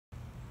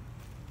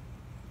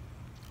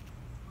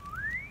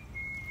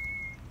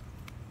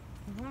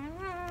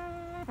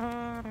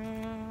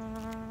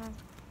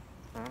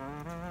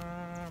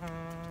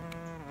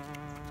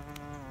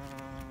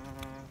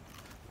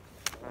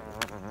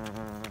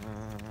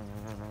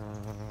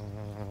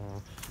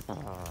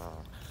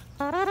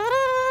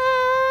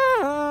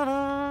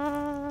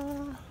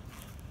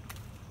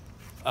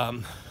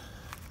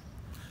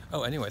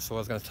Oh, anyway, so I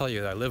was going to tell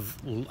you that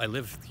I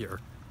live here.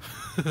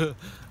 I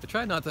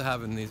try not to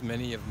have in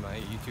many of my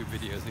YouTube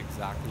videos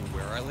exactly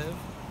where I live,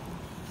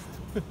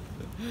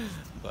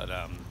 but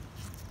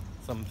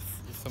some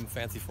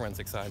fancy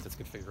forensic scientist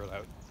could figure it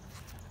out.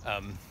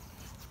 I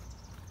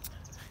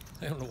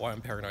don't know why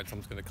I'm paranoid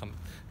someone's going to come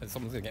and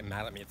someone's going to get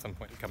mad at me at some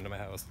point and come to my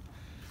house.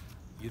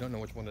 You don't know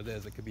which one it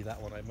is. It could be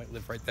that one. I might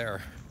live right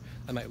there.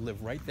 I might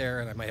live right there,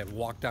 and I might have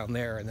walked down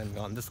there and then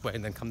gone this way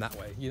and then come that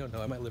way. You don't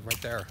know. I might live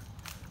right there.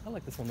 I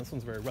like this one. This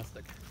one's very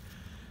rustic.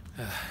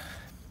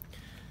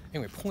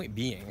 Anyway, point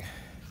being,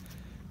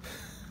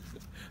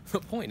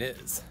 the point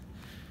is,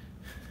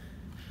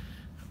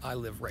 I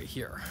live right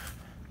here,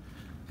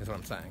 is what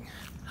I'm saying.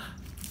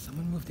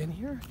 Someone moved in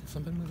here? Did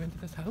somebody move into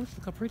this house?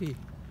 Look how pretty.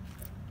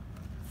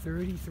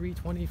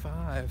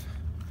 3325.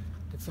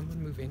 Did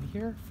someone move in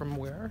here? From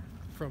where?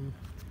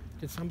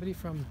 Did somebody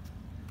from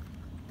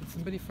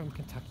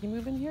Kentucky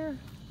move in here?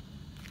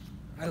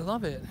 I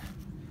love it.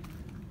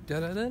 Da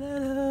da da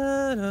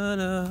da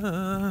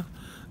da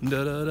da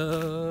da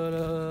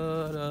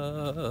da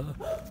da.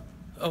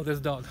 Oh, there's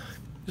a dog.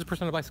 There's a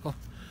person on a bicycle.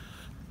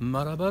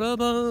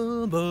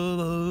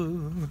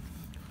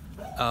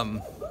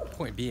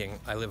 Point being,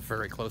 I live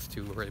very close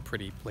to very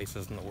pretty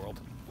places in the world.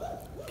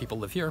 People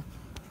live here.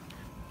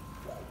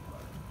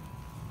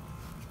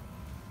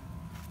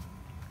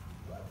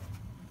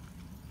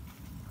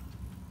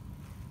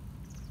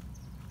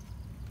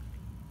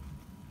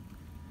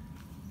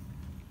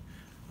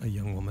 A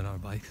young woman on a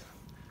bike.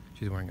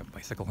 She's wearing a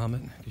bicycle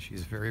helmet because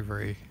she's very,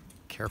 very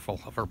careful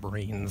of her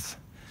brains.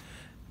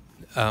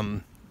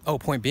 Oh,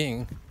 point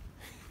being,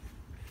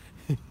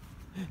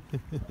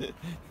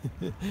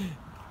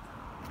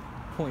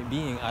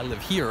 I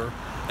live here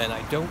and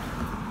I don't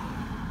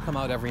come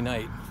out every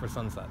night for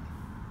sunset.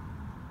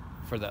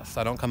 For this,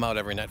 I don't come out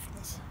every night for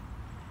this.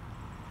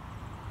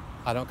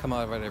 I don't come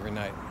out of it every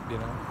night, you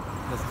know.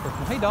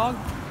 Hey, dog.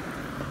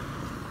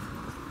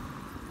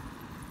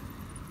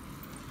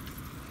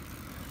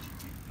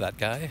 That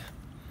guy.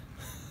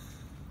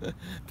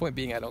 Point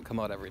being, I don't come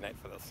out every night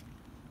for this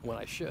when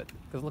I should,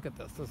 because look at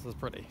this. This is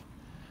pretty.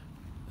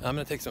 I'm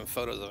gonna take some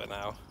photos of it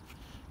now,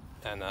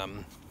 and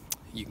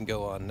you can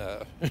go on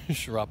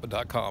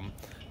sharappa.com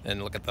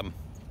and look at them.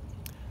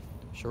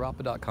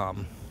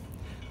 Sharappa.com.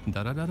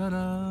 Da da da da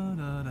da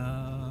da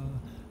da.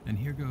 And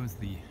here goes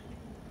the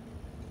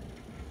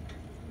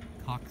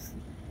Cox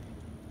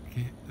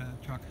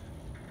truck.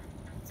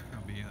 It's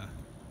probably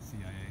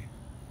CIA.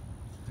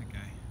 That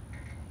guy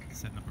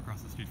setting up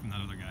across the street from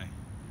that other guy.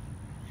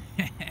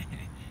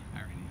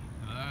 Alrighty.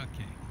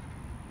 Okay.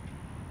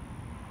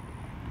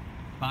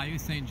 Bayou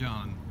St.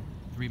 John,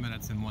 3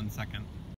 minutes and 1 second.